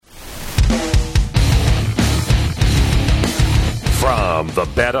From the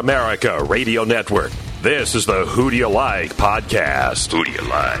Bet America Radio Network, this is the Who Do You Like podcast. Who do you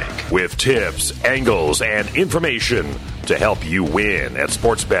like? With tips, angles, and information to help you win at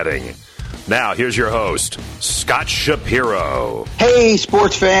sports betting. Now, here's your host, Scott Shapiro. Hey,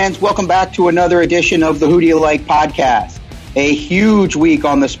 sports fans. Welcome back to another edition of the Who Do You Like podcast. A huge week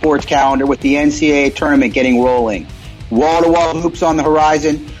on the sports calendar with the NCAA tournament getting rolling. Wall-to-wall hoops on the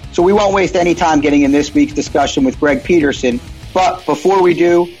horizon. So we won't waste any time getting in this week's discussion with Greg Peterson. But before we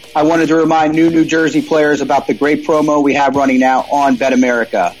do, I wanted to remind New Jersey players about the great promo we have running now on Bet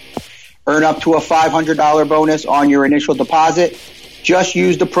America. Earn up to a $500 bonus on your initial deposit. Just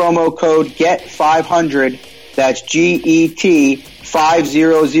use the promo code GET500, that's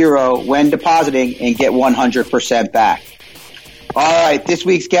GET500, when depositing and get 100% back. All right, this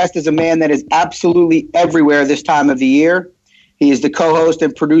week's guest is a man that is absolutely everywhere this time of the year. He is the co-host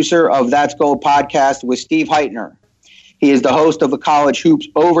and producer of That's Gold podcast with Steve Heitner. He is the host of the College Hoops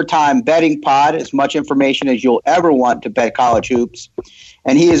Overtime Betting Pod, as much information as you'll ever want to bet college hoops.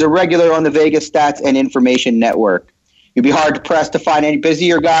 And he is a regular on the Vegas Stats and Information Network. You'd be hard pressed to find any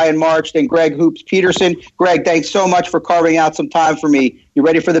busier guy in March than Greg Hoops Peterson. Greg, thanks so much for carving out some time for me. You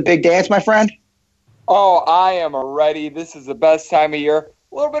ready for the big dance, my friend? Oh, I am ready. This is the best time of year.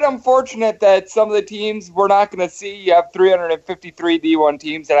 A little bit unfortunate that some of the teams we're not going to see. You have 353 D1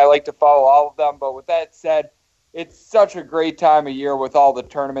 teams, and I like to follow all of them. But with that said, it's such a great time of year with all the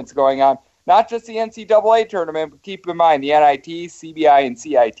tournaments going on. Not just the NCAA tournament, but keep in mind the NIT, CBI, and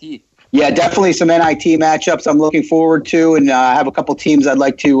CIT. Yeah, definitely some NIT matchups I'm looking forward to, and I have a couple teams I'd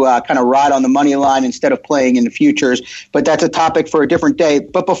like to kind of ride on the money line instead of playing in the futures. But that's a topic for a different day.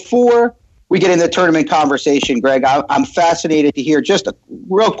 But before we get into the tournament conversation, Greg, I'm fascinated to hear just a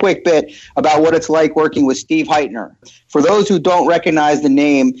real quick bit about what it's like working with Steve Heitner. For those who don't recognize the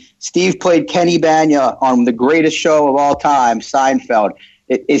name, Steve played Kenny Banya on the greatest show of all time, Seinfeld.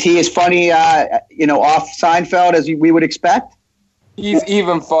 Is he as funny, off Seinfeld as we would expect? He's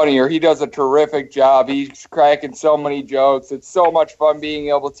even funnier. He does a terrific job. He's cracking so many jokes. It's so much fun being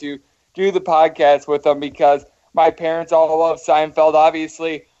able to do the podcast with him because my parents all love Seinfeld,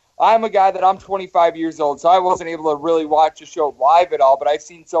 obviously. I'm a guy that I'm 25 years old, so I wasn't able to really watch the show live at all, but I've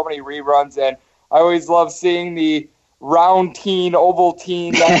seen so many reruns, and I always love seeing the round teen, oval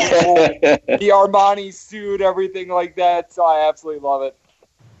teen, the Armani suit, everything like that, so I absolutely love it.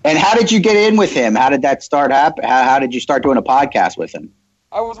 And how did you get in with him? How did that start happen? How did you start doing a podcast with him?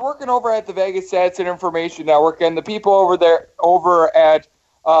 I was working over at the Vegas Stats and Information Network, and the people over at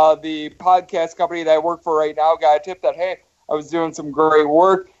the podcast company that I work for right now got a tip that, hey, I was doing some great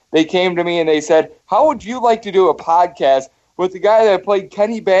work. They came to me and they said, how would you like to do a podcast with the guy that played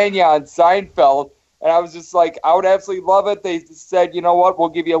Kenny Banya on Seinfeld? And I was just like, I would absolutely love it. They said, you know what, we'll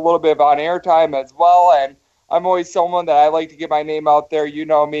give you a little bit of on-air time as well. And I'm always someone that I like to get my name out there. You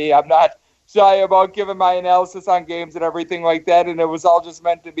know me. I'm not shy about giving my analysis on games and everything like that. And it was all just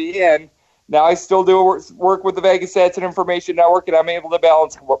meant to be. And now I still do work with the Vegas Stats and Information Network, and I'm able to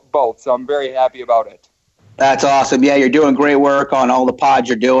balance both. So I'm very happy about it. That's awesome. Yeah, you're doing great work on all the pods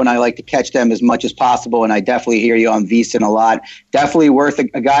you're doing. I like to catch them as much as possible, and I definitely hear you on VSiN a lot. Definitely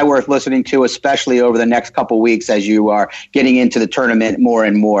a guy worth listening to, especially over the next couple weeks as you are getting into the tournament more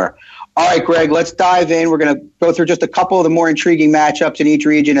and more. All right, Greg, let's dive in. We're going to go through just a couple of the more intriguing matchups in each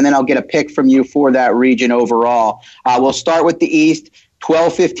region, and then I'll get a pick from you for that region overall. We'll start with the East.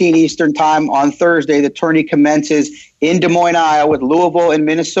 12:15 Eastern time on Thursday. The tourney commences in Des Moines, Iowa, with Louisville and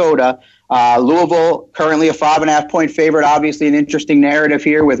Minnesota. Louisville currently a 5.5-point favorite. Obviously an interesting narrative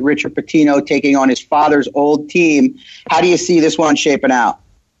here with Richard Pitino taking on his father's old team. How do you see this one shaping out?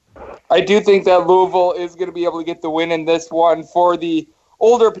 I do think that Louisville is going to be able to get the win in this one. For the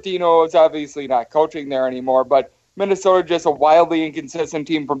older Pitino, is obviously not coaching there anymore, but Minnesota just a wildly inconsistent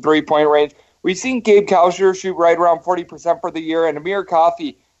team from three-point range. We've seen Gabe Kalsher shoot right around 40% for the year, and Amir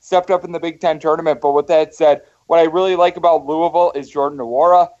Coffey stepped up in the Big Ten tournament. But with that said, what I really like about Louisville is Jordan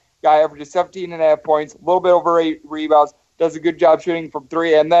Nwora. Guy averages 17.5 points, a little bit over 8 rebounds, does a good job shooting from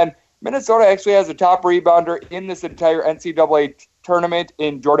three. And then Minnesota actually has a top rebounder in this entire NCAA tournament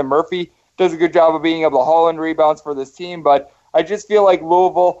in Jordan Murphy. Does a good job of being able to haul in rebounds for this team. But I just feel like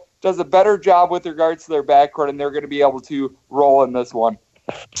Louisville does a better job with regards to their backcourt, and they're going to be able to roll in this one.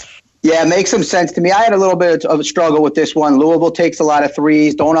 Yeah, it makes some sense to me. I had a little bit of a struggle with this one. Louisville takes a lot of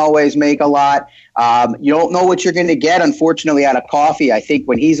threes, don't always make a lot. You don't know what you're going to get, unfortunately, out of Coffey. I think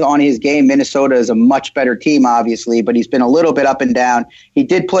when he's on his game, Minnesota is a much better team, obviously, but he's been a little bit up and down. He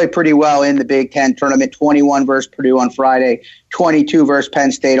did play pretty well in the Big Ten tournament, 21 versus Purdue on Friday, 22 versus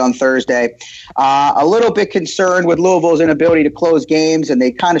Penn State on Thursday. A little bit concerned with Louisville's inability to close games, and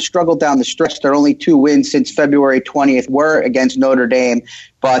they kind of struggled down the stretch. Their only 2 wins since February 20th were against Notre Dame.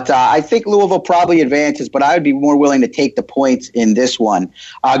 But I think Louisville probably advances, but I would be more willing to take the points in this one.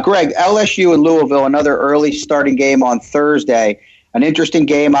 Greg, LSU and Louisville, another early starting game on Thursday. An interesting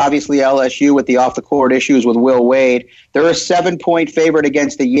game, obviously, LSU with the off-the-court issues with Will Wade. They're a 7-point favorite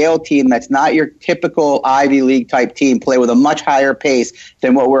against the Yale team that's not your typical Ivy League-type team, play with a much higher pace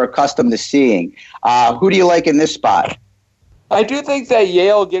than what we're accustomed to seeing. Who do you like in this spot? I do think that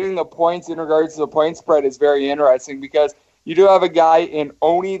Yale getting the points in regards to the point spread is very interesting because you do have a guy in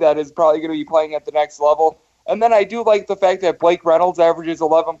Oni that is probably going to be playing at the next level. And then I do like the fact that Blake Reynolds averages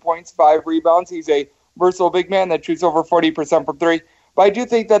 11 points, 5 rebounds. He's a versatile big man that shoots over 40% from 3. But I do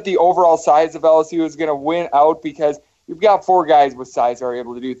think that the overall size of LSU is going to win out because you've got 4 guys with size that are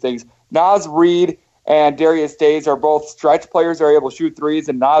able to do things. Naz Reid and Darius Days are both stretch players that are able to shoot threes,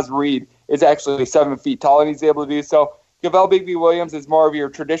 and Naz Reid is actually 7 feet tall, and he's able to do so. Gavel Bigby Williams is more of your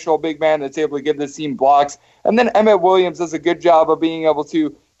traditional big man that's able to give this team blocks. And then Emmett Williams does a good job of being able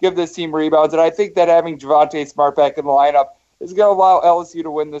to give this team rebounds. And I think that having Javonte Smart back in the lineup is going to allow LSU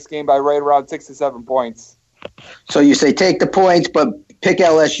to win this game by right around 6 to 7 points. So you say take the points, but pick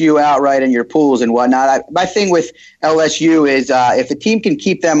LSU outright in your pools and whatnot. My thing with LSU is if a team can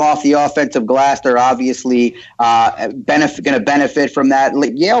keep them off the offensive glass, they're obviously going to benefit from that.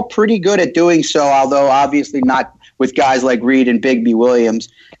 Yale pretty good at doing so, although obviously not with guys like Reed and Bigby Williams.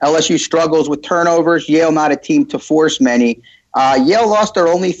 LSU struggles with turnovers. Yale not a team to force many. Yale lost their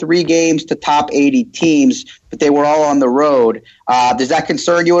only 3 games to top 80 teams, but they were all on the road. Does that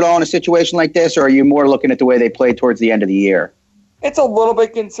concern you at all in a situation like this, or are you more looking at the way they played towards the end of the year? It's a little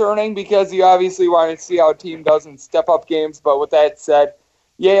bit concerning because you obviously want to see how a team does in step-up games, but with that said,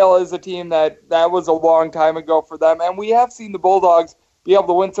 Yale is a team that was a long time ago for them, and we have seen the Bulldogs be able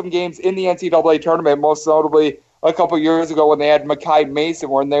to win some games in the NCAA tournament, most notably a couple years ago when they had Makai Mason,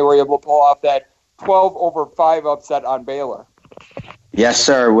 when they were able to pull off that 12-5 upset on Baylor. Yes,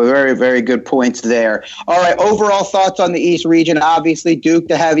 sir. Very, very good points there. All right, overall thoughts on the East region. Obviously, Duke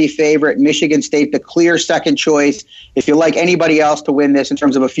the heavy favorite, Michigan State the clear second choice. If you like anybody else to win this in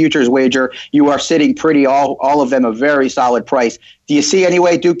terms of a futures wager, you are sitting pretty, all of them a very solid price. Do you see any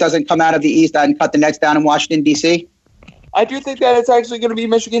way Duke doesn't come out of the East and cut the nets down in Washington, D.C.? I do think that it's actually going to be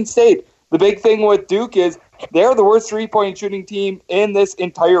Michigan State. The big thing with Duke is they're the worst three-point shooting team in this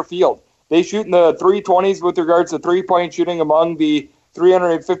entire field. They shoot in the 320s with regards to three-point shooting among the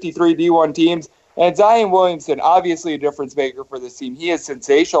 353 D1 teams. And Zion Williamson, obviously a difference maker for this team. He is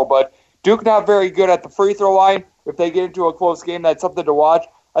sensational, but Duke not very good at the free throw line. If they get into a close game, that's something to watch.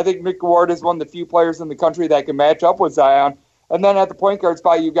 I think Mick Ward is one of the few players in the country that can match up with Zion. And then at the point guard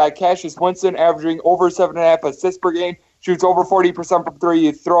spot, you got Cassius Winston averaging over 7.5 assists per game, shoots over 40% from 3.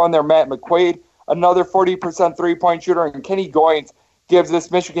 You throw in there Matt McQuaid, another 40% three-point shooter, and Kenny Goins gives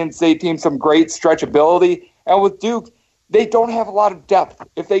this Michigan State team some great stretchability. And with Duke, they don't have a lot of depth.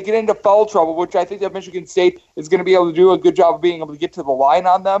 If they get into foul trouble, which I think that Michigan State is going to be able to do a good job of being able to get to the line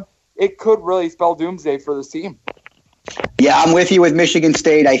on them, it could really spell doomsday for this team. Yeah, I'm with you with Michigan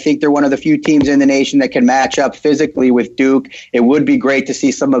State. I think they're one of the few teams in the nation that can match up physically with Duke. It would be great to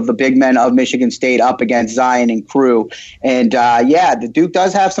see some of the big men of Michigan State up against Zion and crew. And, the Duke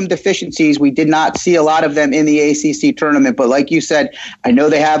does have some deficiencies. We did not see a lot of them in the ACC tournament. But like you said, I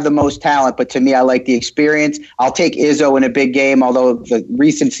know they have the most talent, but to me, I like the experience. I'll take Izzo in a big game, although the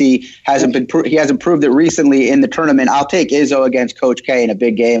recency he hasn't proved it recently in the tournament. I'll take Izzo against Coach K in a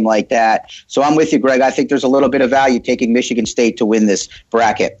big game like that. So I'm with you, Greg. I think there's a little bit of value taking Michigan State to win this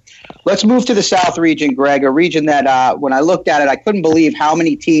bracket. Let's move to the South region, Greg, a region that when I looked at it, I couldn't believe how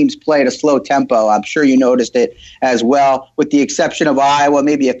many teams play at a slow tempo. I'm sure you noticed it as well, with the exception of Iowa,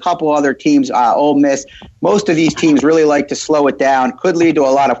 maybe a couple other teams, Ole Miss. Most of these teams really like to slow it down, could lead to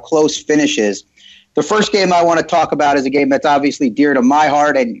a lot of close finishes. The first game I want to talk about is a game that's obviously dear to my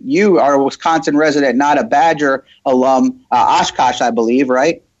heart, and you are a Wisconsin resident, not a Badger alum, Oshkosh, I believe,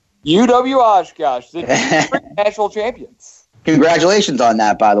 right? UW Oshkosh, the national champions. Congratulations on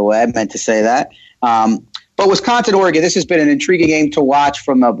that, by the way. I meant to say that. But Wisconsin-Oregon, this has been an intriguing game to watch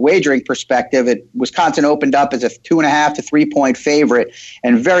from a wagering perspective. Wisconsin opened up as a 2.5 to 3 point favorite,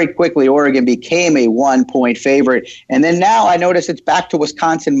 and very quickly Oregon became a 1 point favorite. And then now I notice it's back to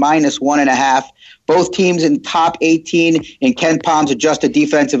Wisconsin minus 1.5. Both teams in top 18 in Ken Palm's adjusted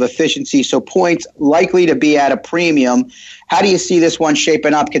defensive efficiency, so points likely to be at a premium. How do you see this one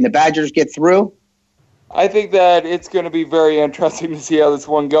shaping up? Can the Badgers get through? I think that it's going to be very interesting to see how this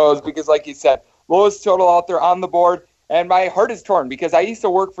one goes because, like you said, lowest total out there on the board, and my heart is torn because I used to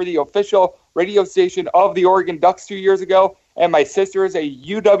work for the official radio station of the Oregon Ducks 2 years ago, and my sister is a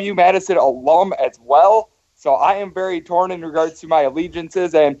UW-Madison alum as well, so I am very torn in regards to my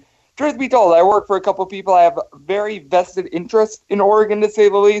allegiances, and truth be told, I work for a couple of people I have very vested interest in Oregon, to say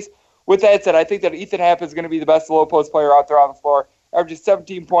the least. With that said, I think that Ethan Happ is going to be the best low post player out there on the floor, averages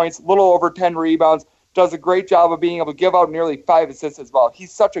 17 points, a little over 10 rebounds, does a great job of being able to give out nearly 5 assists as well.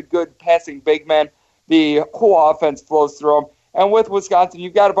 He's such a good passing big man. The whole offense flows through him. And with Wisconsin,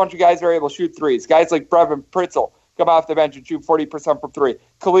 you've got a bunch of guys that are able to shoot threes. Guys like Brevin Pritzel come off the bench and shoot 40% from three.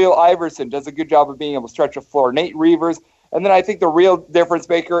 Khalil Iverson does a good job of being able to stretch the floor. Nate Reavers. And then I think the real difference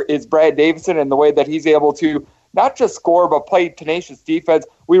maker is Brad Davison and the way that he's able to not just score, but play tenacious defense.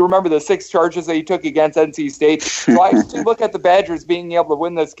 We remember the 6 charges that he took against NC State. So I actually look at the Badgers being able to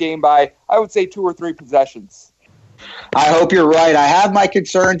win this game by, I would say, 2 or 3 possessions. I hope you're right. I have my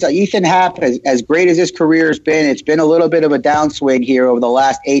concerns. Ethan Happ, as great as his career has been, it's been a little bit of a downswing here over the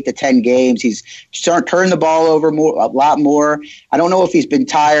last 8 to 10 games. He's turned the ball over a lot more. I don't know if he's been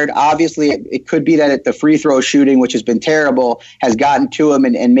tired. Obviously, it could be that the free throw shooting, which has been terrible, has gotten to him,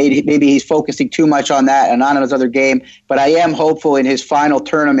 and maybe he's focusing too much on that and not on his other game. But I am hopeful in his final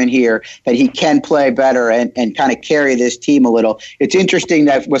tournament here that he can play better and kind of carry this team a little. It's interesting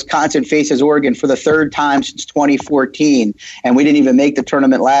that Wisconsin faces Oregon for the 3rd time since 2014, and we didn't even make the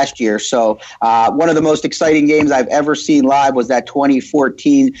tournament last year. So one of the most exciting games I've ever seen live was that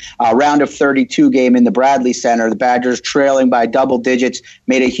 2014 round of 32 game in the Bradley Center. The Badgers trailing by double digits,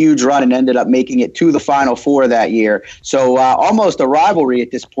 made a huge run and ended up making it to the Final Four that year. So almost a rivalry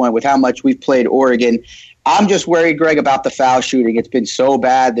at this point with how much we've played Oregon. I'm just worried, Greg, about the foul shooting. It's been so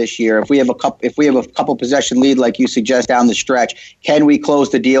bad this year. If we have a couple possession lead like you suggest down the stretch, can we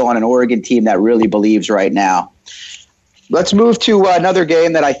close the deal on an Oregon team that really believes right now? Let's move to another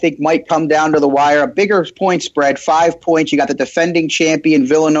game that I think might come down to the wire. A bigger point spread, 5 points. You got the defending champion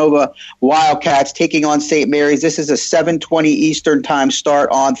Villanova Wildcats taking on St. Mary's. This is a 7:20 Eastern time start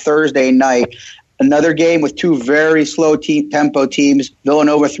on Thursday night. Another game with 2 very slow tempo teams.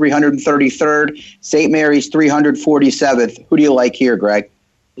 Villanova 333rd, St. Mary's 347th. Who do you like here, Greg?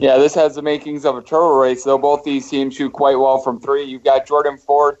 Yeah, this has the makings of a turtle race, though. Both these teams shoot quite well from 3. You've got Jordan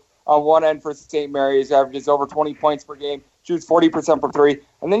Ford on one end for St. Mary's, averages over 20 points per game, shoots 40% from 3.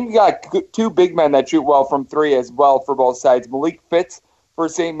 And then you got 2 big men that shoot well from 3 as well for both sides. Malik Fitz for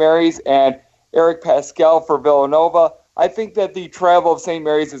St. Mary's and Eric Pascal for Villanova. I think that the travel of St.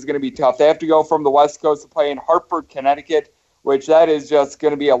 Mary's is going to be tough. They have to go from the West Coast to play in Hartford, Connecticut, which that is just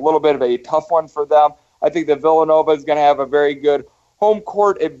going to be a little bit of a tough one for them. I think that Villanova is going to have a very good home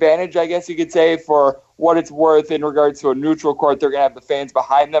court advantage, I guess you could say, for what it's worth in regards to a neutral court. They're going to have the fans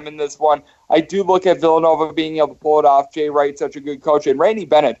behind them in this one. I do look at Villanova being able to pull it off. Jay Wright, such a good coach, and Randy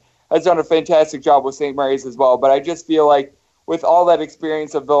Bennett has done a fantastic job with St. Mary's as well. But I just feel like with all that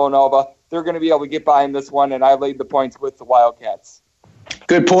experience of Villanova, they're going to be able to get by in this one, and I laid the points with the Wildcats.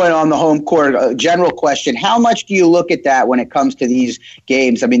 Good point on the home court. General question, how much do you look at that when it comes to these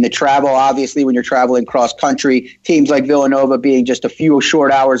games? I mean, the travel, obviously, when you're traveling cross-country, teams like Villanova being just a few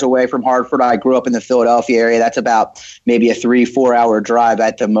short hours away from Hartford. I grew up in the Philadelphia area. That's about maybe a 3-4 hour drive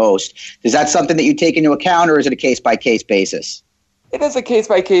at the most. Is that something that you take into account, or is it a case-by-case basis? It is a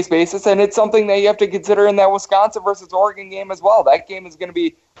case-by-case basis, and it's something that you have to consider in that Wisconsin versus Oregon game as well. That game is going to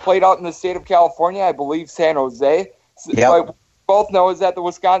be played out in the state of California, I believe San Jose. Yep. What we both know is that the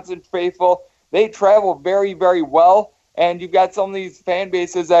Wisconsin faithful, they travel very, very well, and you've got some of these fan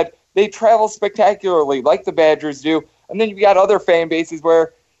bases that they travel spectacularly, like the Badgers do, and then you've got other fan bases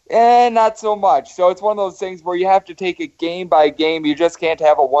where, not so much. So it's one of those things where you have to take it game by game. You just can't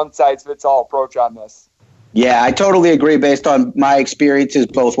have a one-size-fits-all approach on this. Yeah, I totally agree based on my experiences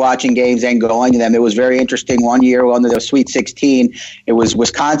both watching games and going to them. It was very interesting. One year under the Sweet 16, it was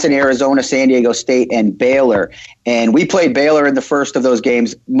Wisconsin, Arizona, San Diego State, and Baylor. And we played Baylor in the first of those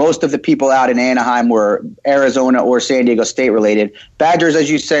games. Most of the people out in Anaheim were Arizona or San Diego State related. Badgers,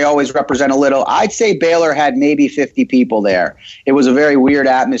 as you say, always represent a little. I'd say Baylor had maybe 50 people there. It was a very weird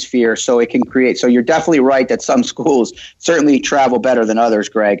atmosphere, so it can create. So you're definitely right that some schools certainly travel better than others,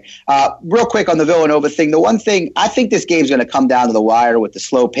 Greg. Real quick on the Villanova thing, the one thing, I think this game's going to come down to the wire with the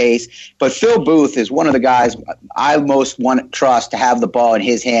slow pace, but Phil Booth is one of the guys I most want to trust to have the ball in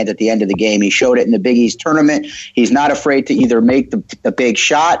his hands at the end of the game. He showed it in the Big East tournament. He's not afraid to either make the big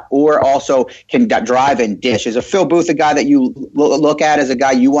shot or also can drive and dish. Is a Phil Booth a guy that you look at as a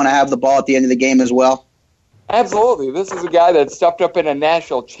guy you want to have the ball at the end of the game as well? Absolutely. This is a guy that stepped up in a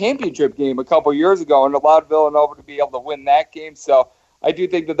national championship game a couple years ago and allowed Villanova to be able to win that game. So I do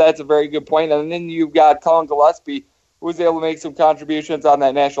think that that's a very good point. And then you've got Colin Gillespie, who was able to make some contributions on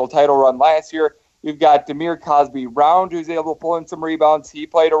that national title run last year. You've got Demir Cosby-Round, who's able to pull in some rebounds. He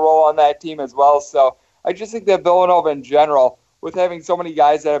played a role on that team as well. So I just think that Villanova in general, with having so many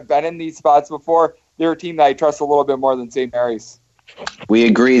guys that have been in these spots before, they're a team that I trust a little bit more than St. Mary's. We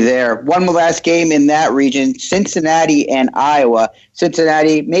agree there. One last game in that region, Cincinnati and Iowa.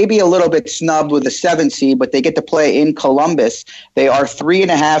 Cincinnati maybe a little bit snubbed with the 7 seed, but they get to play in Columbus. They are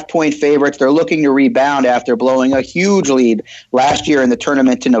 3.5-point favorites. They're looking to rebound after blowing a huge lead last year in the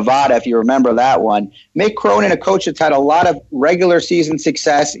tournament to Nevada, if you remember that one. Mick Cronin, a coach that's had a lot of regular season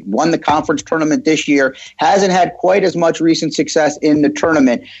success, won the conference tournament this year, hasn't had quite as much recent success in the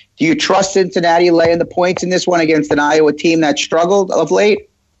tournament. Do you trust Cincinnati laying the points in this one against an Iowa team that struggled of late?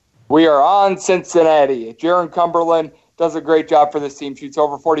 We are on Cincinnati. Jaron Cumberland does a great job for this team, shoots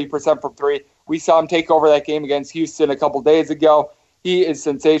over 40% from three. We saw him take over that game against Houston a couple days ago. He is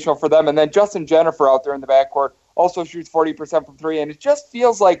sensational for them. And then Justin Jennifer out there in the backcourt also shoots 40% from three. And it just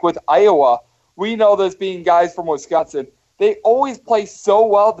feels like with Iowa, we know this being guys from Wisconsin, they always play so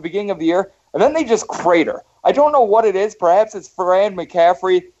well at the beginning of the year, and then they just crater. I don't know what it is. Perhaps it's Fran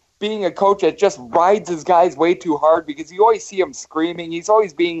McCaffrey being a coach that just rides his guys way too hard, because you always see him screaming. He's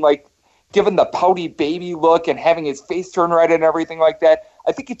always being like given the pouty baby look and having his face turn red and everything like that.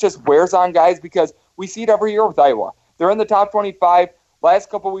 I think it just wears on guys, because we see it every year with Iowa. They're in the top 25. Last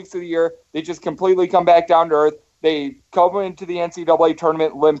couple weeks of the year, they just completely come back down to earth. They come into the NCAA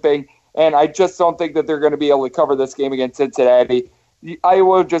tournament limping, and I just don't think that they're going to be able to cover this game against Cincinnati.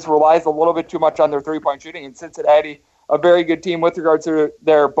 Iowa just relies a little bit too much on their three-point shooting, and Cincinnati, a very good team with regards to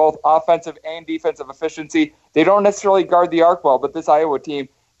their both offensive and defensive efficiency. They don't necessarily guard the arc well, but this Iowa team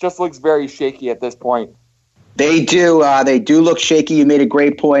just looks very shaky at this point. They do. They do look shaky. You made a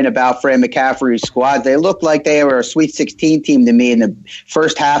great point about Fran McCaffrey's squad. They look like they were a Sweet 16 team to me in the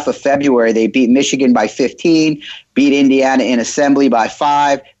first half of February. They beat Michigan by 15, beat Indiana in assembly by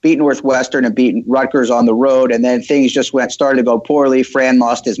 5, beat Northwestern, and beat Rutgers on the road. And then things just started to go poorly. Fran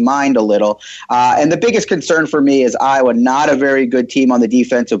lost his mind a little. And the biggest concern for me is Iowa, not a very good team on the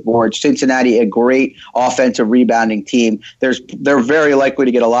defensive board. Cincinnati, a great offensive rebounding team. They're very likely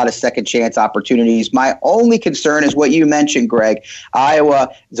to get a lot of second chance opportunities. My only concern is what you mentioned, Greg.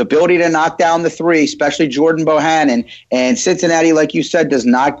 Iowa's ability to knock down the three, especially Jordan Bohannon. And Cincinnati, like you said, does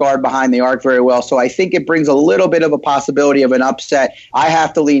not guard behind the arc very well. So I think it brings a little bit of a possibility of an upset. I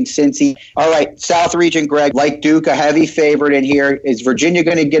have to lean Cincy. All right, South Region, Greg, like Duke, a heavy favorite in here. Is Virginia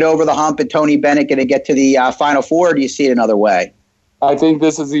going to get over the hump and Tony Bennett going to get to the Final Four, or do you see it another way? I think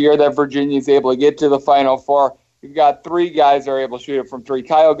this is the year that Virginia is able to get to the Final Four. You've got 3 guys that are able to shoot it from 3.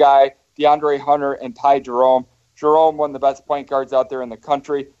 Kyle Guy, DeAndre Hunter, and Ty Jerome. Jerome, one of the best point guards out there in the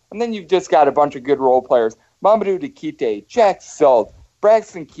country. And then you've just got a bunch of good role players. Mamadou Diakite, Jack Sult,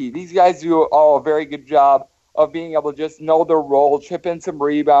 Braxton Key. These guys do all a very good job of being able to just know their role, chip in some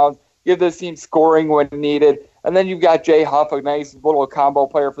rebounds, give this team scoring when needed. And then you've got Jay Huff, a nice little combo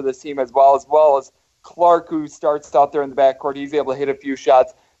player for this team as well as Clark, who starts out there in the backcourt. He's able to hit a few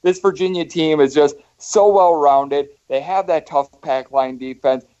shots. This Virginia team is just so well-rounded. They have that tough pack line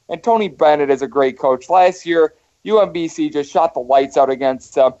defense. And Tony Bennett is a great coach. Last year, UMBC just shot the lights out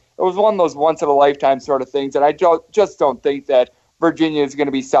against them. It was one of those once-in-a-lifetime sort of things, and I just don't think that Virginia is going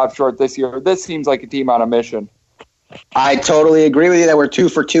to be stopped short this year. This seems like a team on a mission. I totally agree with you that we're 2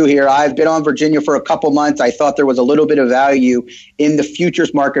 for 2 here. I've been on Virginia for a couple months. I thought there was a little bit of value in the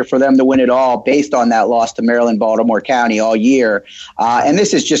futures market for them to win it all based on that loss to Maryland, Baltimore County all year. And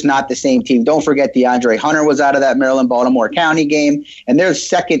this is just not the same team. Don't forget DeAndre Hunter was out of that Maryland, Baltimore County game, and they're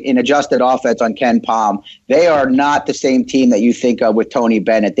second in adjusted offense on Ken Palm. They are not the same team that you think of with Tony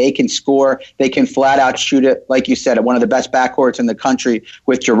Bennett. They can score. They can flat out shoot it. Like you said, one of the best backcourts in the country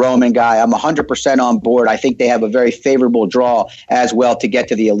with Jerome and Guy. I'm 100% on board. I think they have a very favorable draw as well to get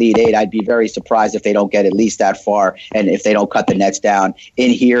to the Elite Eight. I'd be very surprised if they don't get at least that far, and if they don't cut the nets down in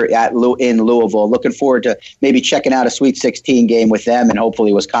here in Louisville. Looking forward to maybe checking out a Sweet 16 game with them and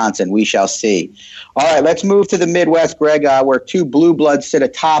hopefully Wisconsin. We shall see. All right, let's move to the Midwest, Greg, where 2 blue bloods sit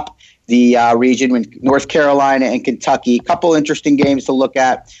atop the region, with North Carolina and Kentucky. A couple interesting games to look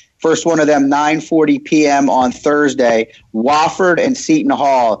at. First one of them, 9:40 p.m. on Thursday, Wofford and Seton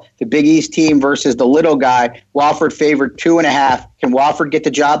Hall. The Big East team versus the little guy. Wofford favored 2.5. Can Wofford get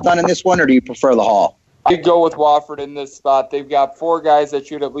the job done in this one, or do you prefer the Hall? I'd go with Wofford in this spot. They've got 4 guys that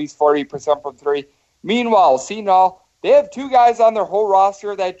shoot at least 40% from 3. Meanwhile, Seton Hall, they have 2 guys on their whole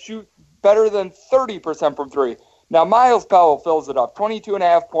roster that shoot better than 30% from 3. Now, Miles Powell fills it up,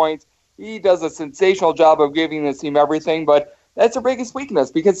 22.5 points. He does a sensational job of giving this team everything, but that's their biggest weakness,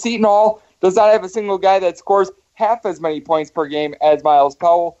 because Seton Hall does not have a single guy that scores half as many points per game as Miles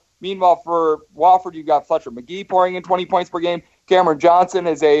Powell. Meanwhile, for Wofford, you've got Fletcher McGee pouring in 20 points per game. Cameron Johnson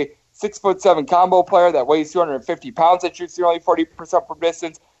is a 6'7" combo player that weighs 250 pounds that shoots nearly 40% from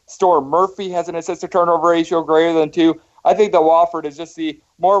distance. Storm Murphy has an assist-to-turnover ratio greater than 2. I think that Wofford is just the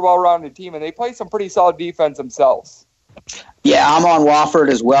more well-rounded team, and they play some pretty solid defense themselves. Yeah, I'm on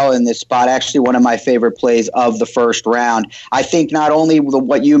Wofford as well in this spot. Actually, one of my favorite plays of the first round. I think not only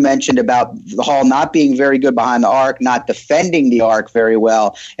what you mentioned about the Hall not being very good behind the arc, not defending the arc very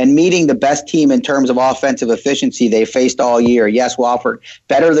well, and meeting the best team in terms of offensive efficiency they faced all year. Yes, Wofford,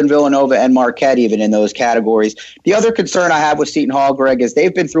 better than Villanova and Marquette even in those categories. The other concern I have with Seton Hall, Greg, is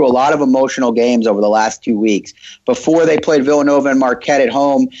they've been through a lot of emotional games over the last 2 weeks. Before they played Villanova and Marquette at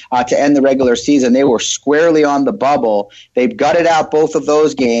home to end the regular season, they were squarely on the bubble. They gutted out both of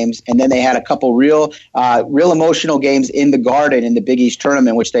those games, and then they had a couple real emotional games in the Garden in the Big East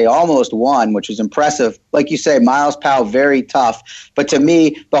tournament, which they almost won, which was impressive. Like you say, Miles Powell, very tough. But to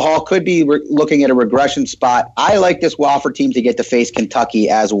me, the Hall could be looking at a regression spot. I like this Wofford team to get to face Kentucky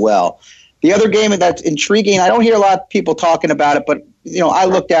as well. The other game that's intriguing, I don't hear a lot of people talking about it, but I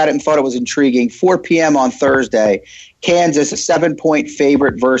looked at it and thought it was intriguing. 4 p.m. on Thursday, Kansas, a 7-point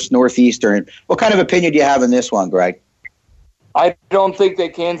favorite versus Northeastern. What kind of opinion do you have in this one, Greg? I don't think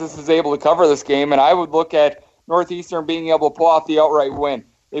that Kansas is able to cover this game, and I would look at Northeastern being able to pull off the outright win.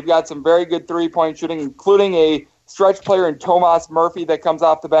 They've got some very good three-point shooting, including a stretch player in Tomas Murphy that comes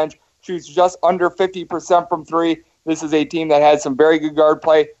off the bench, shoots just under 50% from three. This is a team that has some very good guard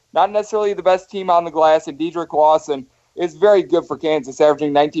play. Not necessarily the best team on the glass, and Dedrick Lawson is very good for Kansas,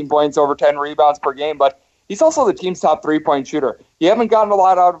 averaging 19 points, over 10 rebounds per game, but he's also the team's top three-point shooter. You haven't gotten a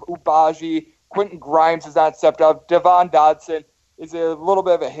lot out of Ubaji. Quentin Grimes has not stepped up. Devon Dodson is a little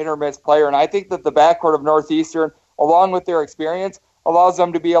bit of a hit-or-miss player, and I think that the backcourt of Northeastern, along with their experience, allows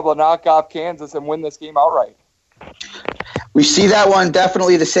them to be able to knock off Kansas and win this game outright. We see that one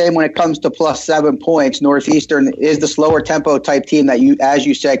definitely the same when it comes to plus 7 points. Northeastern is the slower tempo type team that, as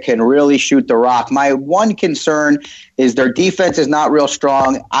you said, can really shoot the rock. My one concern is their defense is not real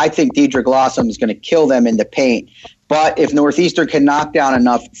strong. I think Dedrick Lawson is going to kill them in the paint. But if Northeastern can knock down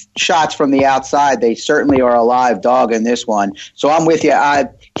enough shots from the outside, they certainly are a live dog in this one. So I'm with you.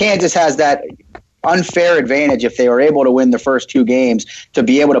 Kansas has that unfair advantage if they were able to win the first 2 games to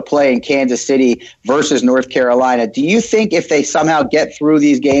be able to play in Kansas City versus North Carolina. Do you think if they somehow get through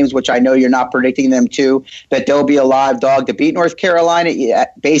these games, which I know you're not predicting them to, that they'll be a live dog to beat North Carolina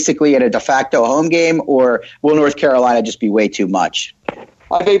basically at a de facto home game, or will North Carolina just be way too much?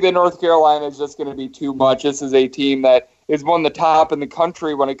 I think that North Carolina is just going to be too much. This is a team that is one of the top in the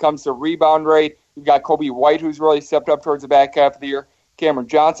country when it comes to rebound rate. You've got Kobe White, who's really stepped up towards the back half of the year. Cameron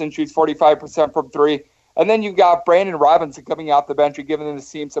Johnson shoots 45% from three. And then you've got Brandon Robinson coming off the bench and giving the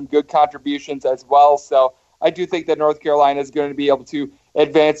team some good contributions as well. So I do think that North Carolina is going to be able to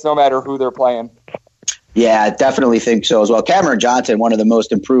advance no matter who they're playing. Yeah, I definitely think so as well. Cameron Johnson, one of the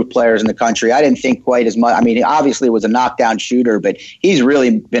most improved players in the country. I didn't think quite as much. I mean, he obviously was a knockdown shooter, but he's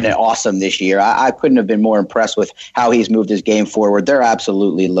really been awesome this year. I couldn't have been more impressed with how he's moved his game forward. They're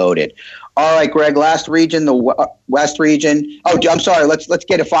absolutely loaded. All right, Greg, last region, the West region. Oh, I'm sorry. Let's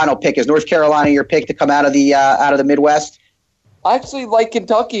get a final pick. Is North Carolina your pick to come out of the Midwest? I actually like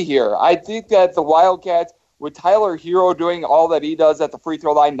Kentucky here. I think that the Wildcats, with Tyler Hero doing all that he does at the free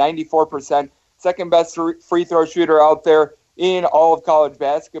throw line, 94%, second best free throw shooter out there in all of college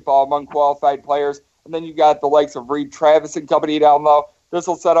basketball among qualified players. And then you got the likes of Reed Travis and company down low. This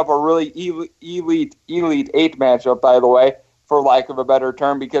will set up a really elite 8 matchup, by the way, for lack of a better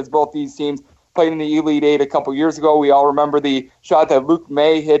term, because both these teams played in the Elite 8 a couple years ago. We all remember the shot that Luke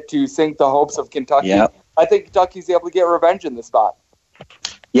May hit to sink the hopes of Kentucky. Yep. I think Kentucky's able to get revenge in this spot.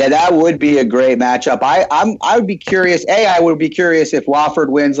 Yeah, that would be a great matchup. I would be curious. I would be curious if Wofford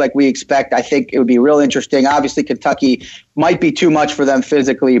wins like we expect. I think it would be real interesting. Obviously, Kentucky might be too much for them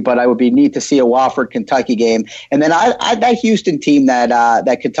physically, but I would be neat to see a Wofford-Kentucky game. And then that Houston team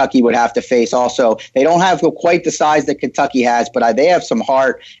that Kentucky would have to face also, they don't have quite the size that Kentucky has, but they have some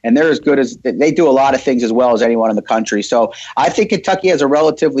heart, and they're as good as – they do a lot of things as well as anyone in the country. So I think Kentucky has a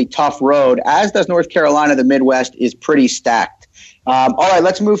relatively tough road, as does North Carolina. The Midwest is pretty stacked. All right,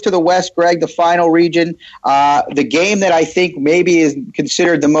 let's move to the West, Greg, the final region. The game that I think maybe is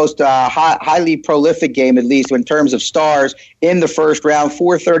considered the most highly prolific game, at least in terms of stars, in the first round,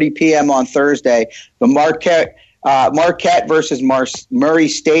 4:30 p.m. on Thursday. The Marquette versus Murray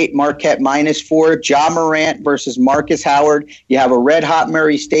State. Marquette -4. Ja Morant versus Marcus Howard. You have a red-hot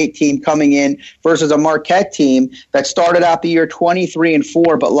Murray State team coming in versus a Marquette team that started out the year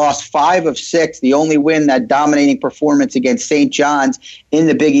 23-4 but lost 5 of 6. The only win, that dominating performance against St. John's in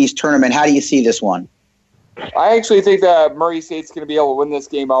the Big East tournament. How do you see this one? I actually think that Murray State's going to be able to win this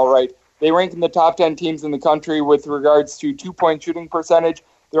game outright. They rank in the top 10 teams in the country with regards to 2-point shooting percentage.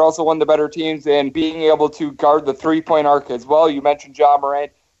 They're also one of the better teams in being able to guard the three-point arc as well. You mentioned Ja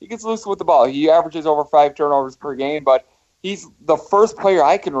Morant. He gets loose with the ball. He averages over 5 turnovers per game, but he's the first player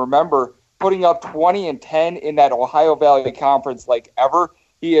I can remember putting up 20 and 10 in that Ohio Valley Conference like ever.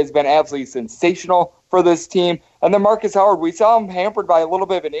 He has been absolutely sensational for this team. And then Marcus Howard, we saw him hampered by a little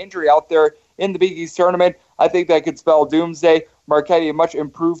bit of an injury out there in the Big East tournament. I think that could spell doomsday. Marquette, a much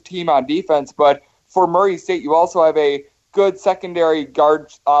improved team on defense. But for Murray State, you also have a good secondary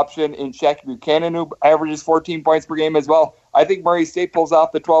guard option in Shaq Buchanan, who averages 14 points per game as well. I think Murray State pulls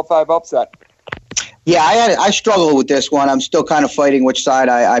off the 12-5 upset. Yeah, I struggle with this one. I'm still kind of fighting which side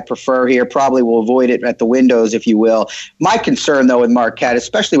I prefer here. Probably will avoid it at the windows, if you will. My concern, though, with Marquette,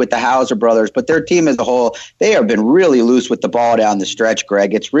 especially with the Hauser brothers, but their team as a whole, they have been really loose with the ball down the stretch,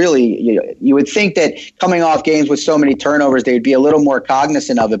 Greg. It's really, you would think that coming off games with so many turnovers, they would be a little more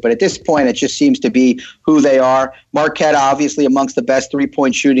cognizant of it. But at this point, it just seems to be who they are. Marquette, obviously, amongst the best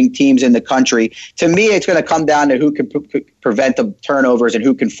three-point shooting teams in the country. To me, it's going to come down to who can prevent the turnovers and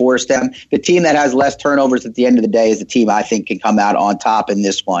who can force them. The team that has less turnovers at the end of the day is the team I think can come out on top in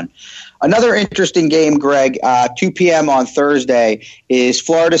this one. Another interesting game, Greg, 2 p.m. on Thursday is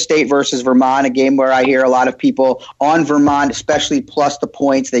Florida State versus Vermont, a game where I hear a lot of people on Vermont, especially plus the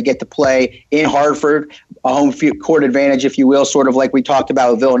points. They get to play in Hartford, a home court advantage, if you will, sort of like we talked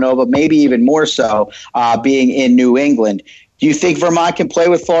about with Villanova, maybe even more so being in New England. Do you think Vermont can play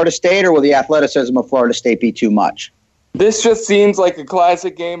with Florida State, or will the athleticism of Florida State be too much? This just seems like a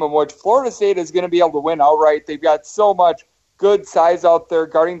classic game in which Florida State is going to be able to win outright. They've got so much good size out there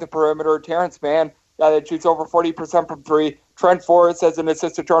guarding the perimeter. Terrence Mann, guy that shoots over 40% from three. Trent Forrest has an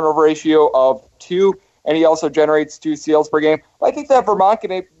assist-to-turnover ratio of 2, and he also generates 2 steals per game. I think that Vermont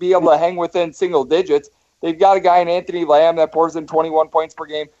can be able to hang within single digits. They've got a guy in Anthony Lamb that pours in 21 points per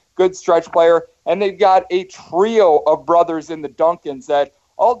game, good stretch player, and they've got a trio of brothers in the Duncans that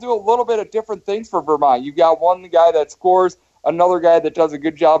all do a little bit of different things for Vermont. You've got one guy that scores, another guy that does a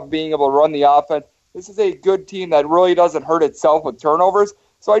good job of being able to run the offense. This is a good team that really doesn't hurt itself with turnovers.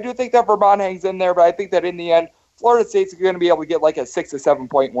 So I do think that Vermont hangs in there, but I think that in the end, Florida State's going to be able to get like a 6 to 7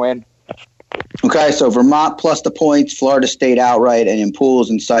 point win. Okay, so Vermont plus the points, Florida State outright, and in pools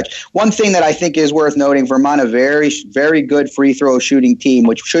and such. One thing that I think is worth noting, Vermont, a very, very good free throw shooting team,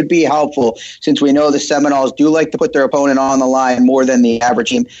 which should be helpful since we know the Seminoles do like to put their opponent on the line more than the average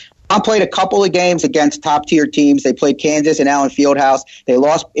team. Vermont played a couple of games against top-tier teams. They played Kansas and Allen Fieldhouse. They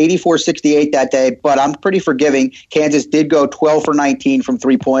lost 84-68 that day, but I'm pretty forgiving. Kansas did go 12 for 19 from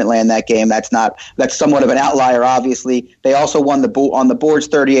three-point land that game. That's somewhat of an outlier, obviously. They also won on the boards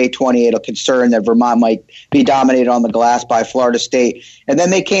 38-28, a concern that Vermont might be dominated on the glass by Florida State. And then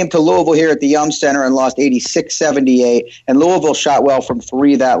they came to Louisville here at the Yum Center and lost 86-78. And Louisville shot well from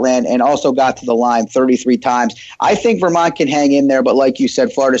three that land and also got to the line 33 times. I think Vermont can hang in there, but like you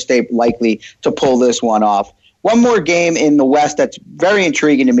said, Florida State likely to pull this one off. One more game in the West that's very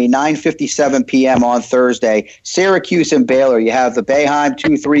intriguing to me, 9:57 p.m. on Thursday, Syracuse and Baylor. You have the Boeheim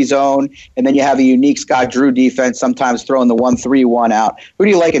 2-3 zone, and then you have a unique Scott Drew defense, sometimes throwing the 1-3-1 out. Who do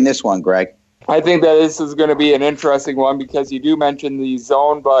you like in this one, Greg? I think that this is going to be an interesting one because you do mention the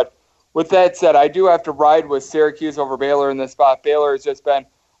zone, but with that said, I do have to ride with Syracuse over Baylor in this spot. Baylor has just been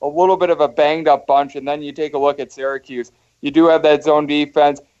a little bit of a banged-up bunch, and then you take a look at Syracuse. You do have that zone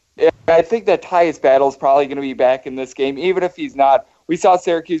defense. I think that Tyus Battle is probably going to be back in this game, even if he's not. We saw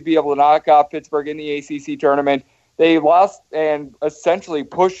Syracuse be able to knock off Pittsburgh in the ACC tournament. They lost and essentially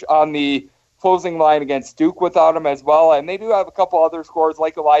pushed on the closing line against Duke without him as well, and they do have a couple other scores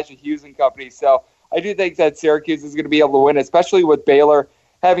like Elijah Hughes and company. So I do think that Syracuse is going to be able to win, especially with Baylor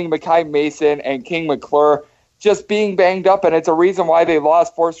having Mekhi Mason and King McClure just being banged up, and it's a reason why they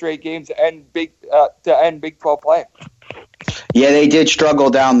lost 4 straight games to end Big 12 play. Yeah, they did struggle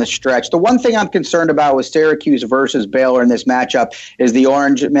down the stretch. The one thing I'm concerned about with Syracuse versus Baylor in this matchup is the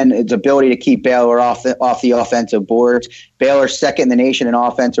Orangemen's ability to keep Baylor off the offensive boards. Baylor's second in the nation in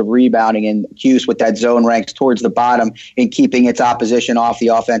offensive rebounding, and Cuse with that zone ranks towards the bottom in keeping its opposition off the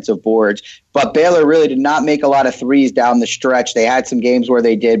offensive boards. But Baylor really did not make a lot of threes down the stretch. They had some games where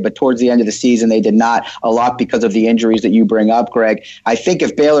they did, but towards the end of the season, they did not, a lot because of the injuries that you bring up, Greg. I think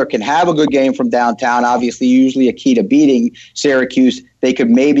if Baylor can have a good game from downtown, obviously usually a key to beating Syracuse, they could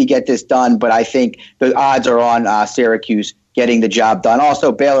maybe get this done, but I think the odds are on Syracuse getting the job done.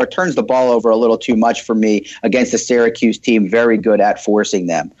 Also, Baylor turns the ball over a little too much for me against the Syracuse team, very good at forcing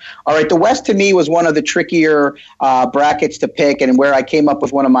them. All right, the West to me was one of the trickier brackets to pick and where I came up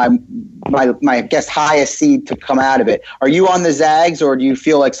with one of my I guess, highest seed to come out of it. Are you on the Zags, or do you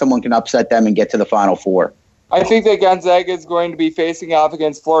feel like someone can upset them and get to the Final Four? I think that Gonzaga is going to be facing off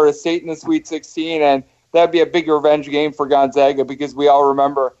against Florida State in the Sweet 16, and that'd be a big revenge game for Gonzaga because we all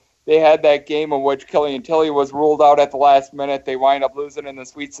remember they had that game in which Killian Tilly was ruled out at the last minute. They wind up losing in the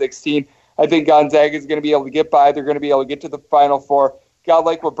Sweet 16. I think Gonzaga is going to be able to get by. They're going to be able to get to the Final Four. God,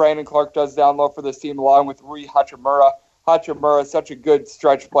 like what Brandon Clark does down low for this team, along with Rui Hachimura. Hachimura is such a good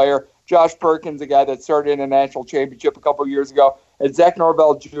stretch player. Josh Perkins, a guy that started in a national championship a couple years ago. And Zach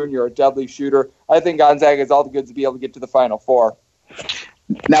Norvell Jr., a deadly shooter. I think Gonzaga has all the goods to be able to get to the Final Four.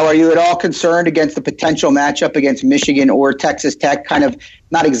 Now, are you at all concerned against the potential matchup against Michigan or Texas Tech? Kind of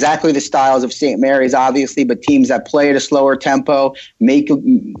not exactly the styles of St. Mary's, obviously, but teams that play at a slower tempo,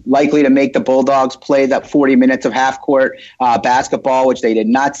 likely to make the Bulldogs play that 40 minutes of half-court basketball, which they did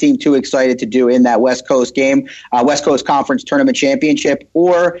not seem too excited to do in that West Coast game, West Coast Conference Tournament Championship.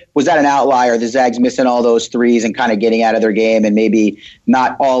 Or was that an outlier, the Zags missing all those threes and kind of getting out of their game and maybe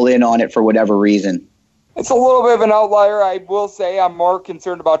not all in on it for whatever reason? It's a little bit of an outlier. I will say I'm more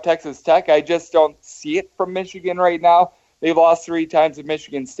concerned about Texas Tech. I just don't see it from Michigan right now. They've lost 3 times at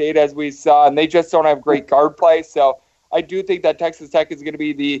Michigan State, as we saw, and they just don't have great guard play. So I do think that Texas Tech is going to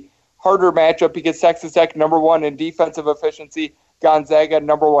be the harder matchup because Texas Tech, number 1 in defensive efficiency, Gonzaga,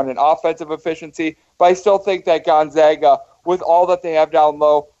 number 1 in offensive efficiency. But I still think that Gonzaga, with all that they have down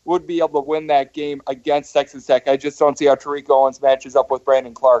low, would be able to win that game against Texas Tech. I just don't see how Tariq Owens matches up with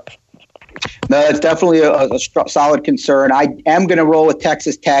Brandon Clark. No, it's definitely a solid concern. I am going to roll with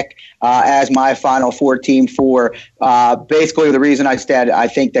Texas Tech as my Final Four team for basically the reason I said I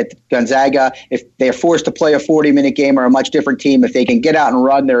think that Gonzaga, if they're forced to play a 40-minute game, are a much different team. If they can get out and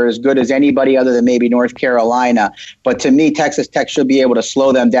run, they're as good as anybody other than maybe North Carolina. But to me, Texas Tech should be able to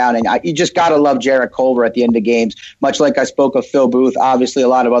slow them down. And you just got to love Jarrett Culver at the end of games, much like I spoke of Phil Booth, obviously a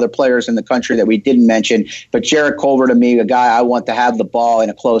lot of other players in the country that we didn't mention. But Jarrett Culver, to me, a guy I want to have the ball in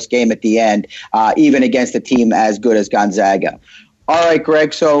a close game at the end, even against a team as good as Gonzaga. All right,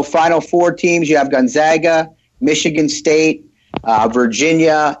 Greg, so Final Four teams, you have Gonzaga, Michigan State,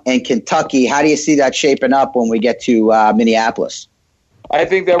 Virginia, and Kentucky. How do you see that shaping up when we get to Minneapolis? I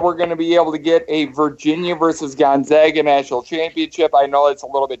think that we're going to be able to get a Virginia versus Gonzaga national championship. I know it's a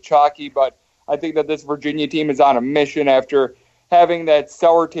little bit chalky, but I think that this Virginia team is on a mission after having that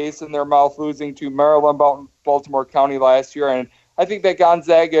sour taste in their mouth, losing to Maryland, Baltimore County last year. And I think that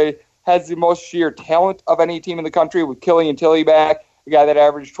Gonzaga has the most sheer talent of any team in the country with Killian Tilly back, a guy that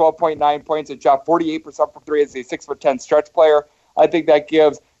averaged 12.9 points and shot 48% from 3 as a 6'10" stretch player. I think that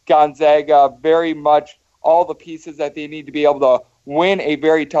gives Gonzaga very much all the pieces that they need to be able to win a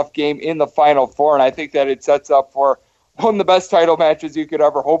very tough game in the Final Four, and I think that it sets up for one of the best title matches you could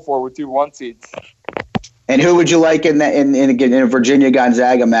ever hope for with 2 1 seeds. And who would you like in a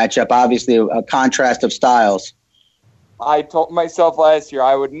Virginia-Gonzaga matchup? Obviously, a contrast of styles. I told myself last year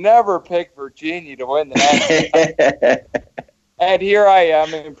I would never pick Virginia to win the national. And here I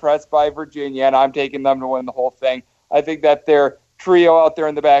am impressed by Virginia, and I'm taking them to win the whole thing. I think that their trio out there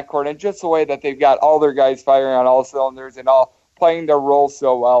in the backcourt, and just the way that they've got all their guys firing on all cylinders and all playing their roles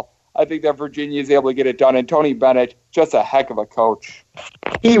so well, I think that Virginia is able to get it done. And Tony Bennett, just a heck of a coach.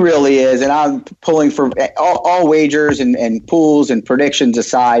 He really is, and I'm pulling for all wagers and pools and predictions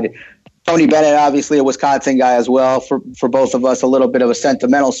aside. Tony Bennett, obviously a Wisconsin guy as well, for both of us, a little bit of a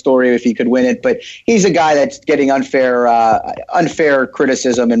sentimental story if he could win it. But he's a guy that's getting unfair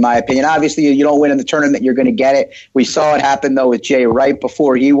criticism, in my opinion. Obviously, you don't win in the tournament, you're going to get it. We saw it happen, though, with Jay Wright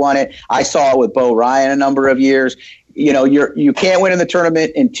before he won it. I saw it with Bo Ryan a number of years. You know, you can't win in the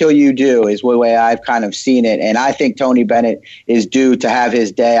tournament until you do, is the way I've kind of seen it. And I think Tony Bennett is due to have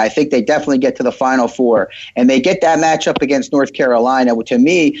his day. I think they definitely get to the Final Four. And they get that matchup against North Carolina. To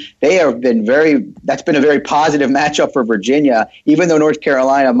me, that's been a very positive matchup for Virginia. Even though North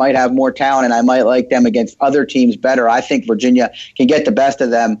Carolina might have more talent and I might like them against other teams better, I think Virginia can get the best of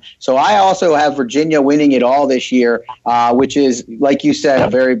them. So I also have Virginia winning it all this year, which is, like you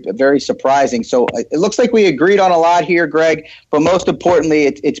said, very, very surprising. So it looks like we agreed on a lot here, Greg, but most importantly,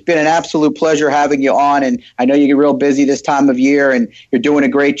 it's been an absolute pleasure having you on, and I know you get real busy this time of year, and you're doing a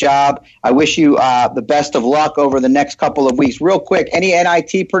great job. I wish you the best of luck over the next couple of weeks. Real quick, any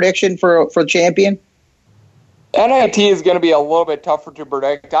NIT prediction for champion? NIT is going to be a little bit tougher to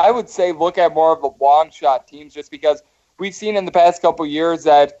predict. I would say look at more of the long shot teams, just because we've seen in the past couple of years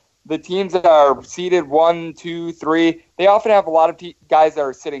that the teams that are seeded 1, 2, 3, they often have a lot of guys that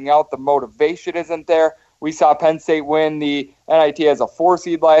are sitting out. The motivation isn't there. We saw Penn State win the NIT as a 4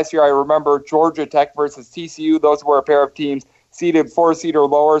 seed last year. I remember Georgia Tech versus TCU. Those were a pair of teams seeded 4 seed or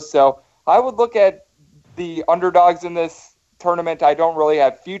lower. So I would look at the underdogs in this tournament. I don't really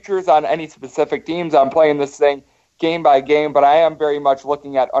have futures on any specific teams. I'm playing this thing game by game, but I am very much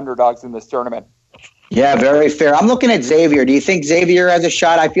looking at underdogs in this tournament. Yeah, very fair. I'm looking at Xavier. Do you think Xavier has a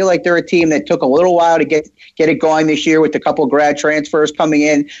shot? I feel like they're a team that took a little while to get it going this year with a couple grad transfers coming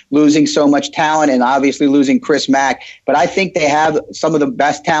in, losing so much talent, and obviously losing Chris Mack. But I think they have some of the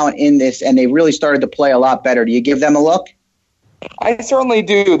best talent in this, and they really started to play a lot better. Do you give them a look? I certainly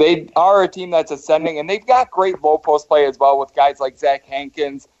do. They are a team that's ascending, and they've got great low post play as well with guys like Zach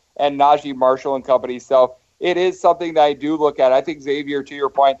Hankins and Najee Marshall and company. So it is something that I do look at. I think Xavier, to your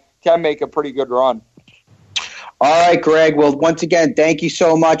point, can make a pretty good run. All right, Greg. Well, once again, thank you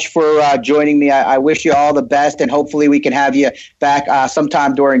so much for joining me. I wish you all the best, and hopefully we can have you back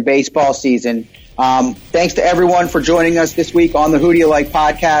sometime during baseball season. Thanks to everyone for joining us this week on the Who Do You Like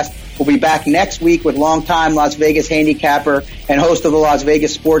podcast. We'll be back next week with longtime Las Vegas handicapper and host of the Las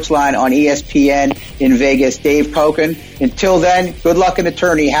Vegas Sports Line on ESPN in Vegas, Dave Koken. Until then, good luck in the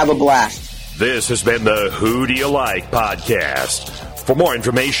tourney. Have a blast. This has been the Who Do You Like podcast. For more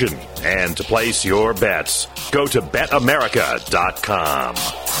information and to place your bets, go to betamerica.com.